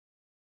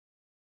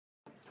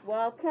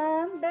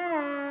Welcome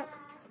back.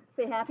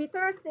 Say happy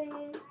Thursday.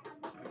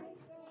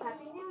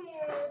 Happy New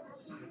Year.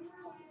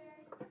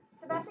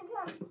 Sebastian,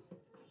 come.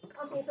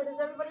 Okay, so does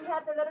everybody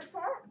have their letter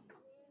chart?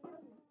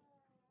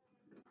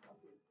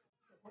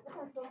 Get the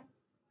pencil.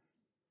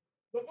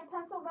 Get your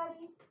pencil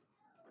ready.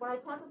 When I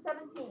count to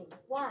 17.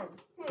 1,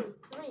 2,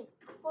 3,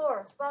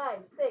 4, 5,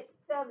 6,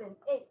 7,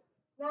 8,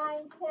 9, 10,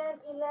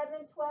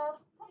 11, 12,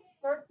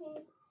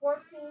 13,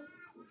 14,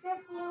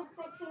 15,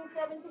 16,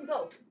 17.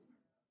 Go.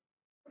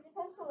 Put your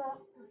pencil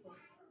up.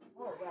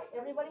 All right.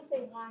 Everybody say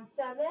 1,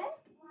 7,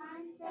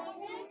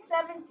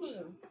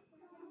 17.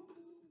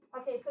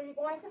 Okay, so you're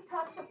going to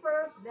touch the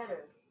first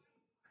letter.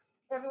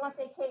 Everyone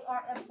say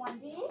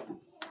KRF1D.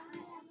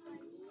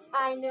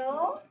 I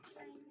know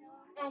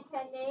and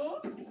can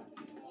name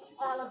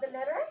all of the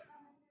letters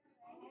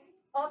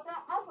of the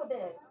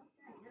alphabet.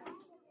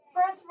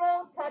 First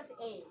row, touch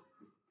A.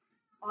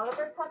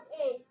 Oliver, touch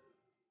A.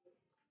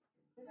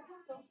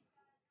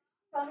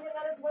 Tell me the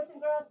letters, boys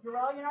and girls.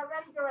 Jarrell, you're not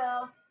ready,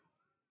 Jarrell.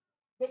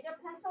 Get your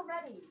pencil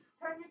ready.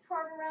 Turn your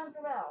chart around,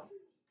 Jarrell.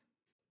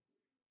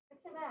 Get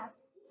your mask.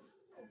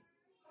 Get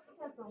your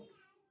pencil.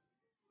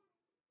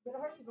 Get a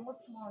hurry, she's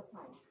almost tomorrow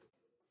time.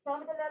 Tell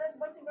me the letters,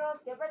 boys and girls.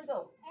 Get ready,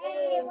 go.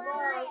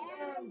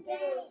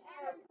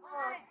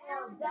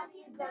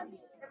 AYMJSRLWW.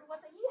 Everyone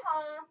say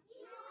yeehaw.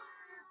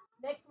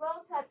 Next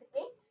row, touch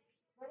H.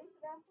 Ready,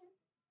 Sebastian?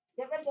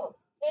 Get ready, go.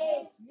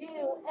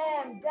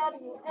 HUMWXTEJM.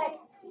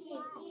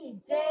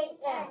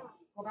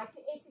 Go back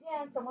to H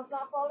again. Someone's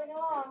not following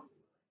along.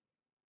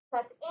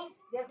 Touch H.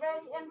 Get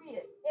ready and read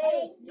it.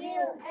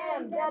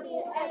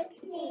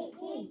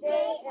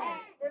 HUMWXTEJM.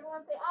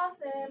 Everyone say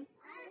awesome.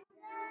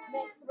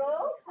 Next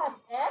row,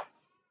 touch S.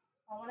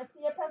 I want to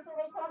see a pencil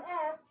erase on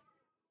S.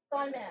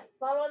 Sunmat.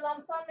 Follow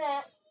along,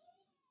 Sunmat.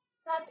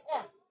 Touch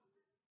S.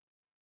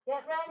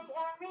 Get ready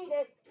and read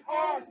it.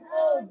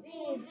 SODGKYAXK.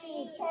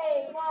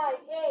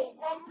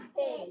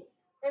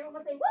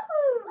 Everyone say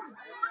woohoo.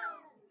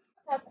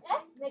 Touch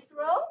S. Next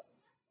row.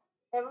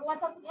 Everyone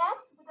touch the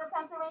S with their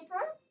pencil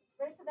eraser.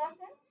 Ready,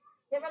 Sebastian?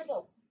 Get ready,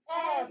 go.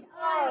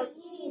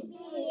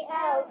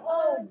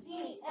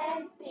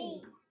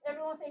 SREBLOGNC.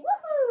 Everyone say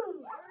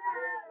woohoo.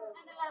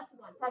 And the last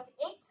one. Touch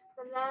H.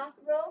 The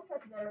last row.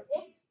 Touch letter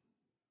H.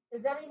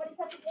 Is everybody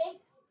touching H?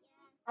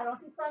 I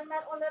don't see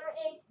Sunmat on letter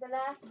H. The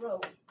last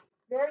row.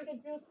 Very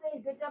good, Juice.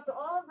 Good job to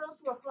all of those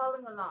who are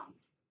following along.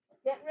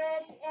 Get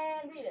ready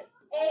and read it.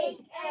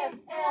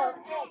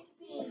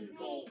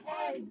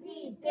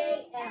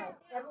 HSLXCZNZJL.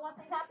 Everyone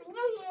say Happy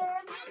New Year.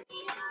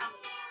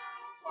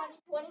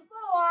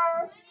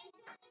 2024.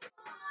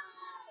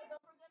 So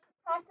don't forget to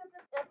practice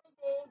this every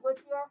day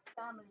with your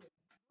family.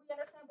 We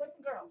understand, boys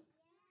and girls?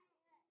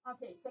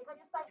 Okay, take out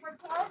your sight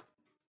word card.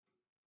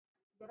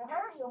 Get a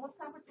hurry. Almost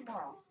time for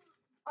tomorrow.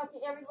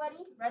 Okay, everybody,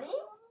 ready?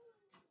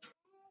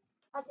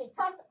 Okay,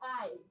 touch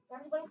I.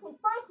 Everybody say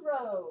first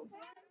row.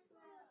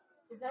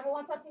 Is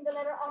everyone touching the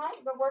letter I,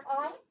 the word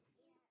I?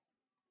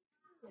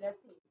 Okay, let's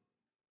see.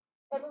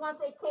 Everyone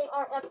say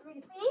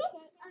KRF3C.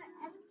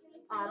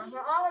 I don't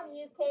hear all of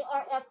you.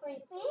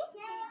 KRF3C.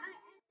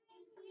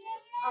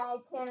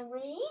 I can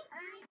read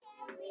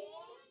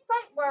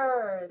sight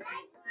words.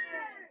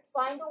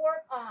 Find the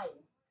word I.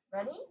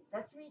 Ready?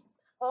 Let's read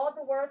all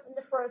the words in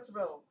the first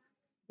row.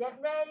 Get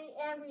ready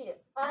and read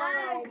it.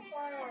 I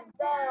can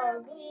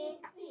see.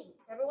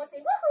 Everyone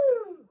say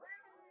woohoo.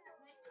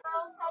 Next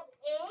row, touch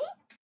A.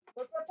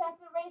 Get your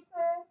pencil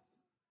eraser.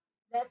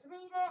 Let's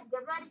read it.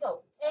 Get ready,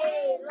 go.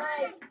 A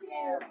like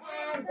to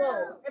and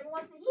go.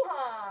 Everyone say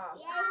yeehaw.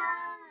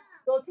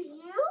 Go to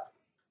you.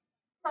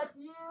 Touch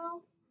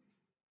you.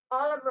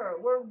 Oliver,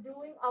 we're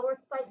doing our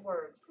sight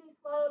words. Please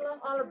follow along,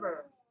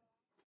 Oliver.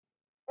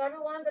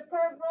 Everyone, the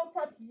third row,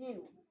 touch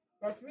you.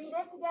 Let's read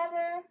it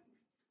together.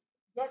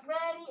 Get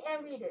ready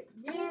and read it.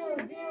 You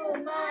do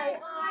my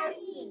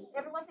RE.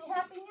 Everyone say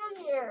Happy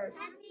New Year.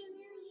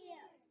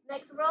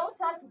 Next row,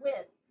 touch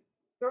with.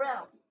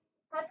 Jarrell,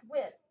 touch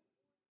with.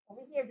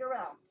 Over here,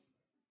 Jarrell.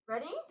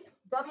 Ready?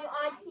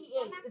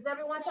 WITH. Is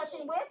everyone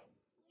touching with?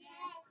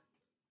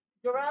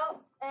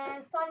 Jarrell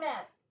and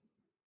Sunman.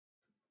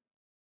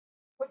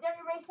 Put your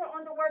eraser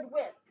on the word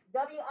with.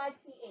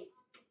 WITH.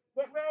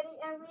 Get ready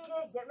and read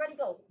it. Get ready,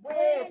 go.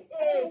 With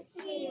is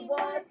she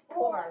was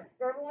for.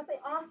 Everyone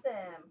say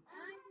awesome.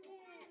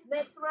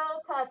 Next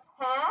row, touch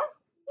have.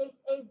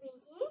 HAVE.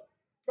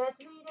 Let's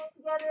read it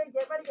together.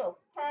 Get ready, go.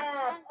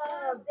 Have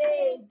a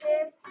they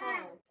this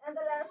has. And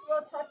the last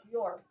row, touch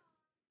your.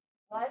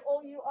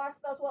 YOUR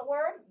spells what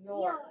word?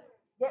 Your.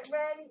 Get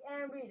ready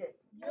and read it.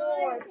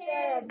 Your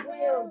said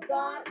will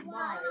got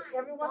mine.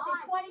 Everyone say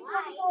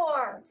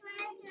 2024.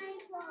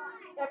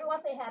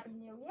 Everyone say Happy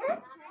New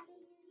Year.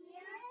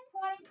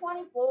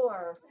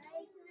 2024.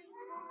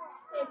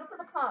 Okay, look at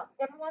the clock.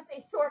 Everyone say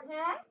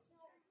shorthand.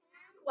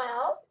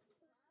 12.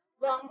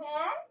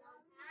 Longhand.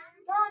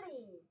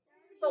 30.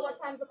 So what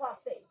time does the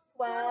clock say?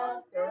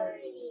 12:30.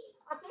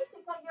 Okay,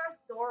 take on your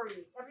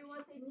story.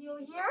 Everyone say New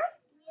Year's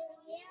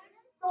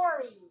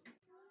story.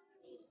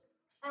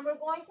 And we're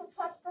going to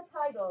touch the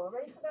title.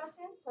 Ready,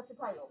 Sebastian? Touch the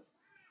title.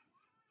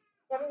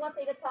 Everyone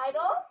say the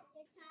title.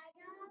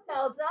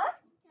 Tells us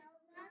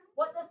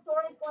what the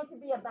story is going to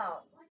be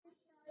about.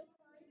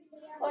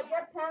 Put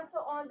your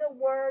pencil on the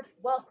word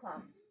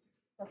welcome.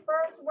 The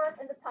first word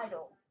in the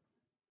title.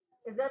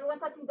 Is everyone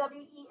touching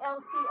WELCOME?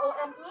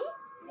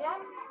 Yes?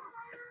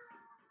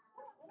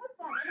 Almost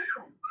done, almost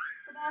done.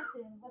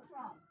 Sebastian, what's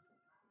wrong?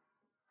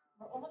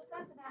 We're almost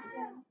done,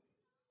 Sebastian.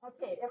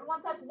 Okay,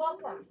 everyone touch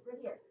welcome.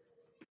 We're here.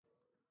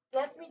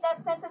 Let's read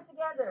that sentence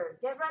together.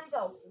 Get ready,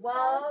 go.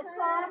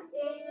 Welcome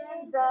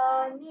in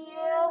the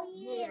new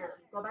year.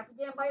 Go back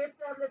again by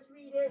yourself. Let's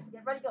read it.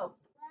 Get ready, go.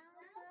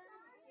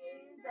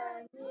 In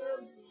the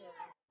new year.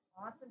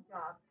 Awesome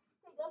job.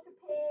 Okay, go to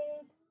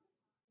page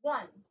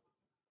 1.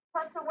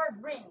 Touch the word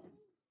ring.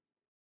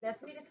 Let's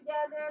read it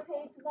together.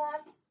 Page 1.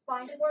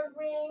 Find the word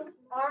ring.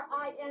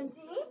 RING.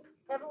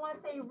 Everyone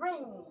say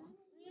ring.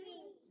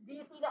 Do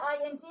you see the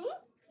ING?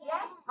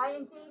 Yes.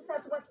 ING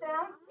says what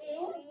sound?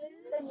 In.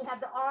 Then you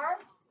have the R.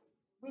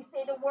 We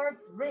say the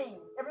word ring.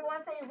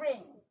 Everyone say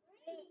ring.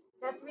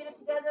 Let's read it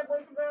together,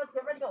 boys and girls.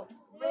 Get ready, go.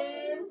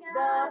 Ring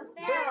the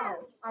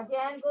bell.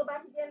 Again, go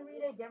back again,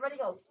 read it. Get ready,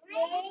 go.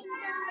 Ring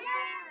the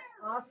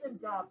bell. Awesome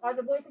job. Are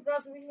the boys and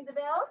girls ringing the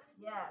bells?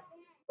 Yes.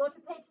 Go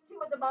to page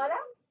 2 at the bottom.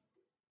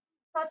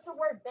 Touch the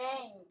word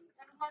bang.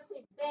 Everyone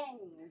say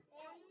bang.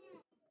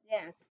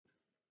 Yes.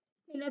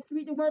 Okay, let's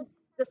read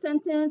the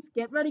sentence.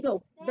 Get ready,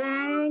 go.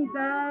 Bang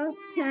the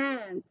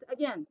pants.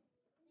 Again,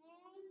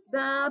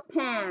 the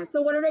pants.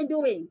 So what are they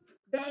doing?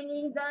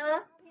 Banging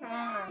the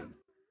pants.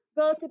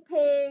 Go to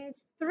page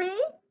 3.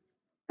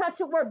 Touch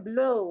the word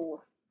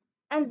blow.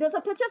 And does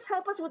the pictures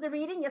help us with the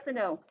reading? Yes or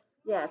no?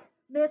 Yes.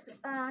 Miss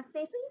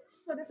Stacy?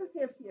 So this is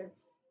here.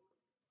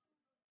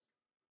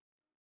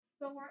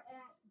 So we're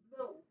at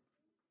blow.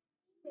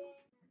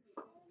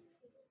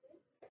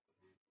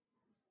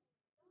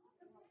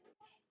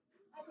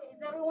 Okay,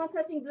 is everyone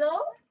touching blow?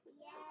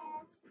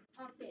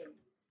 Okay.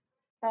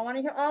 I want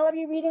to hear all of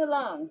you reading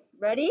along.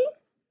 Ready?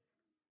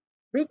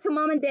 Read to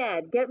mom and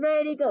dad. Get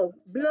ready, go.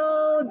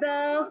 Blow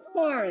the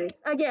horns.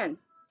 Again.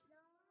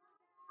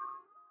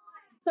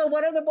 So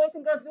what are the boys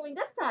and girls doing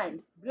this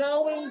time?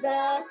 Blowing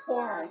the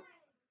horn.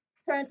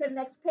 Turn to the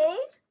next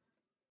page.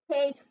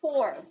 Page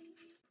 4.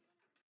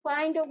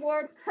 Find the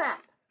word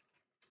clap.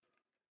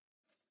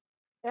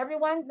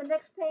 Everyone, the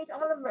next page,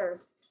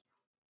 Oliver.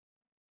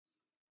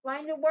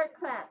 Find the word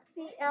clap.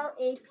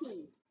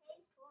 CLAP.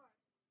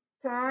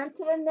 Turn to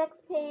the next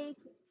page.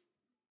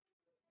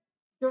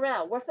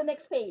 Jarrell, what's the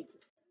next page?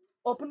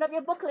 Open up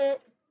your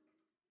booklet.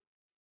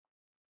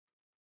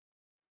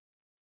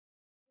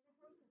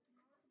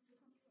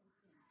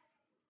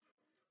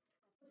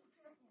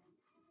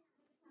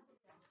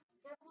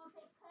 Everyone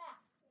say clap.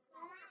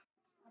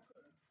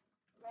 Okay.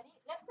 Ready?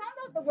 Let's sound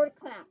out the word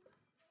clap.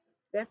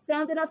 Let's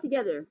sound it out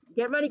together.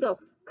 Get ready, go.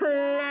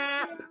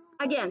 Clap.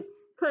 Again.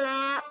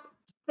 Clap.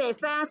 Say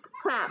fast.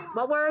 Clap.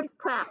 What word?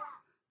 Clap.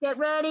 Get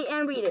ready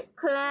and read it.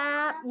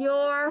 Clap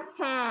your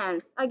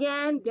hands.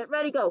 Again. Get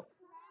ready, go.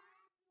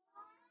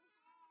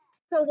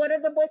 So what are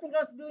the boys and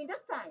girls doing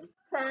this time?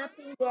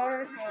 Clapping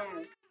their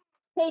hands.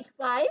 Page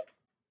 5.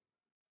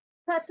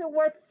 Touch the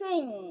word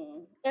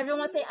sing.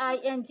 Everyone say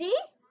ING. Make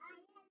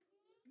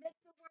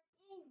the word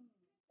ing.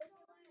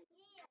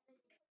 We have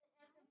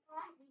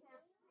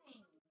sing.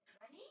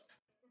 Ready?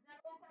 Is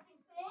everyone touching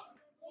sing?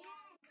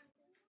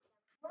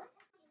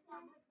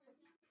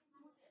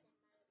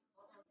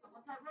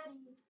 Someone's not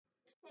ready.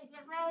 Okay,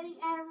 get ready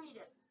and read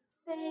it.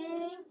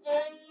 Sing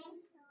a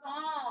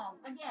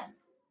song. Again.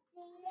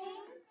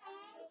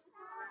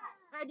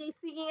 Are they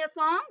singing a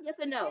song? Yes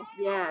or no?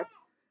 Yes.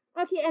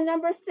 Okay, and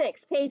number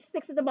 6, page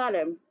 6 at the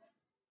bottom.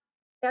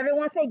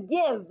 Everyone say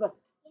give.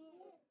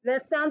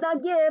 Let's sound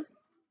out give.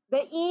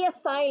 The E is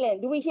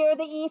silent. Do we hear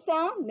the E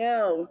sound?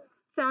 No.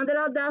 Sound it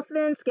out,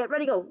 dolphins. Get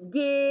ready, go.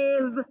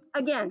 Give.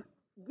 Again.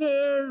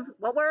 Give.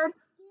 What word?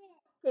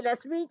 Okay,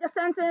 let's read the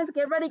sentence.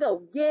 Get ready,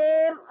 go.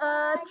 Give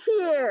a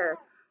cheer.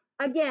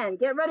 Again,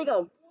 get ready,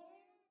 go.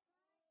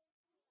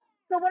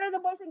 So what are the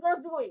boys and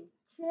girls doing?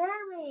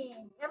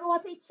 Cheering. Everyone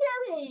say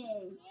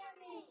cheering.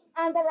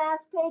 And the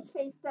last page,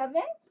 page 7.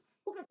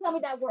 Who can tell me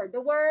that word?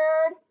 The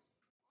word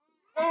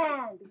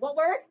and. What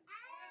word?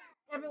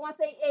 Everyone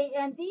say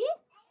A-N-D.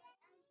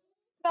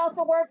 Spells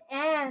the word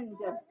and.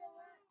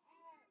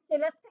 Okay,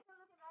 let's take a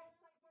look at right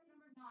side word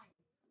number 9.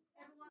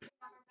 Everyone say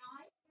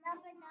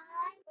number 9.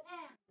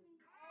 And.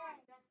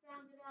 Let's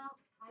sound it out.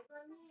 I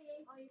for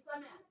me. Oh, you saw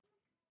that.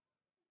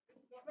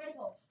 Get ready,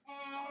 go.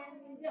 And.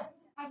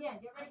 Again,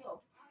 get ready,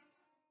 go.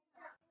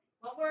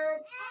 What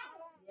word?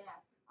 Yeah.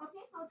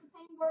 Okay, so it's the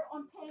same word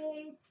on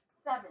page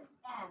 7.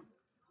 And.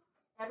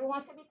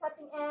 Everyone should be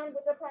touching and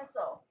with their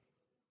pencil.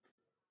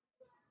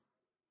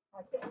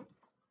 Okay.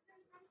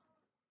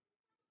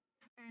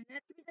 And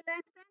let's read the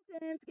last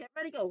sentence. Get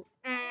ready, go.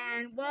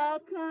 And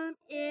welcome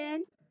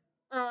in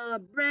a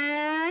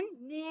brand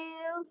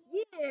new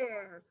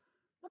year.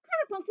 What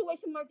kind of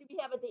punctuation mark do we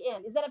have at the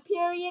end? Is that a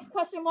period,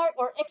 question mark,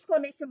 or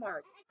exclamation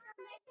mark?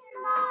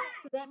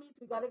 So that means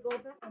we got to go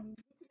back and we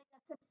need to make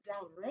that sentence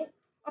down, right?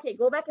 Okay,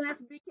 go back and let's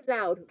speak it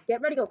loud.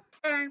 Get ready, go.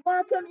 And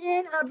welcome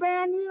in a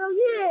brand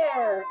new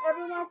year.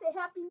 Everyone say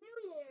Happy New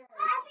Year.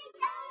 Happy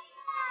New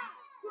Year.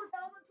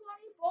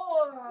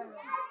 2024.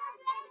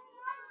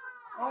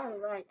 All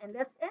right, and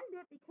let's end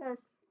it because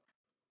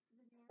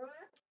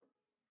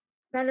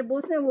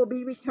Manabusa will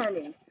be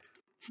returning.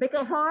 Make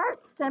a heart.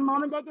 Send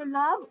mom and dad your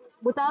love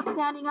without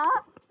standing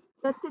up.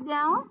 Just sit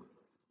down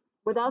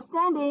without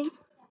standing.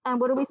 And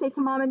what do we say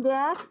to mom and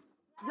dad?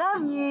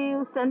 Love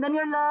you. Send them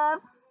your love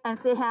and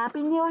say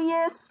Happy New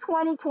Year's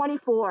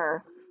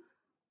 2024.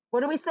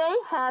 What do we say?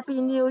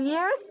 Happy New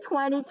Year's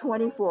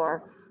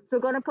 2024. So we're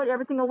going to put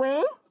everything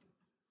away.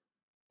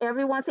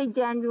 Everyone say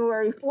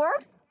January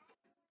 4th,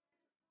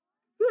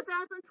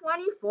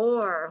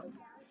 2024.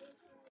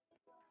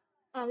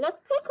 And let's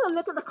take a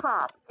look at the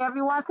clock.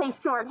 Everyone say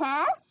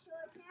shorthand,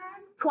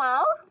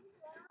 12,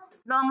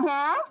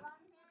 longhand,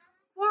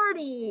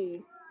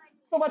 40.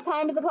 So what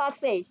time does the clock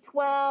say?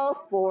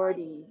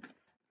 12:40.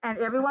 And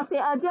everyone say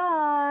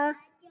adios.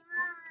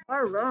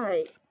 All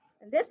right.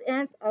 And this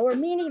ends our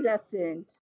mini lesson.